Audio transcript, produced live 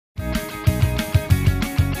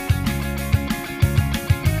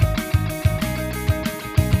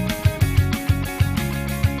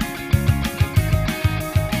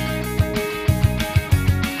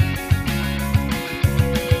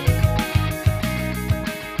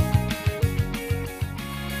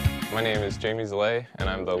My name is Jamey Szalay, and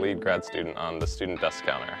I'm the lead grad student on the Student Dust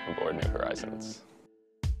Counter aboard New Horizons.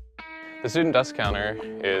 The Student Dust Counter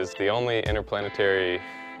is the only interplanetary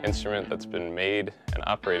instrument that's been made and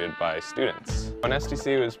operated by students. When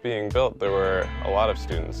SDC was being built, there were a lot of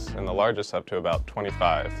students, and the largest up to about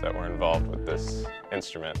 25 that were involved with this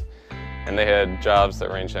instrument. And they had jobs that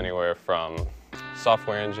ranged anywhere from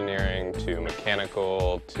software engineering to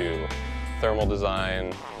mechanical to thermal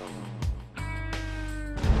design.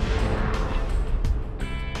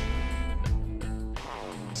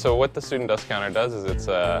 So what the Student Dust Counter does is it's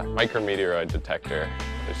a micrometeoroid detector.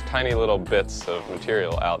 There's tiny little bits of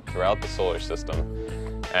material out throughout the solar system,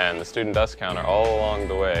 and the Student Dust Counter all along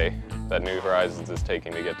the way that New Horizons is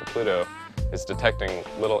taking to get to Pluto is detecting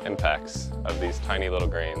little impacts of these tiny little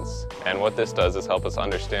grains. And what this does is help us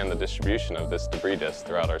understand the distribution of this debris disk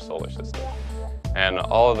throughout our solar system. And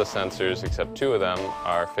all of the sensors, except two of them,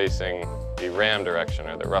 are facing the RAM direction,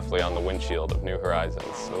 or they're roughly on the windshield of New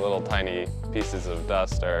Horizons. The little tiny pieces of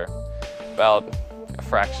dust are about a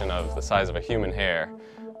fraction of the size of a human hair,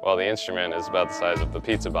 while the instrument is about the size of the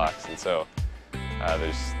pizza box, and so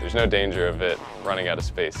there's no danger of it running out of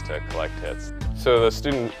space to collect hits. So the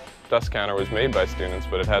Student Dust Counter was made by students,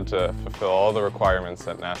 but it had to fulfill all the requirements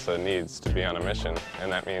that NASA needs to be on a mission,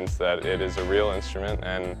 and that means that it is a real instrument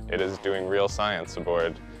and it is doing real science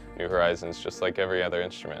aboard New Horizons, just like every other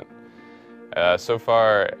instrument. So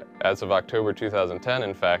far, as of October 2010,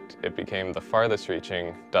 in fact, it became the farthest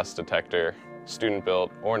reaching dust detector,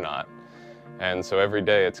 student-built or not. And so every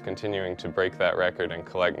day it's continuing to break that record and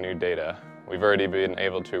collect new data. We've already been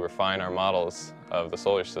able to refine our models of the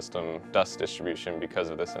solar system dust distribution because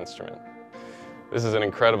of this instrument. This is an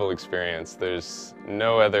incredible experience. There's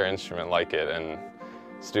no other instrument like it, and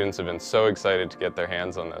students have been so excited to get their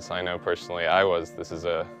hands on this. I know personally I was. This is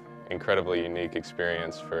an incredibly unique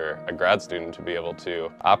experience for a grad student to be able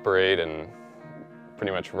to operate and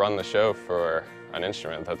pretty much run the show for an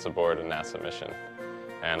instrument that's aboard a NASA mission.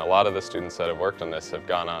 And a lot of the students that have worked on this have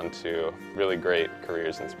gone on to really great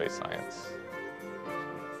careers in space science.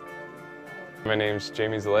 My name's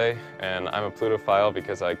Jamey Szalay, and I'm a PlutoPhile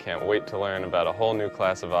because I can't wait to learn about a whole new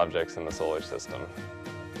class of objects in the solar system.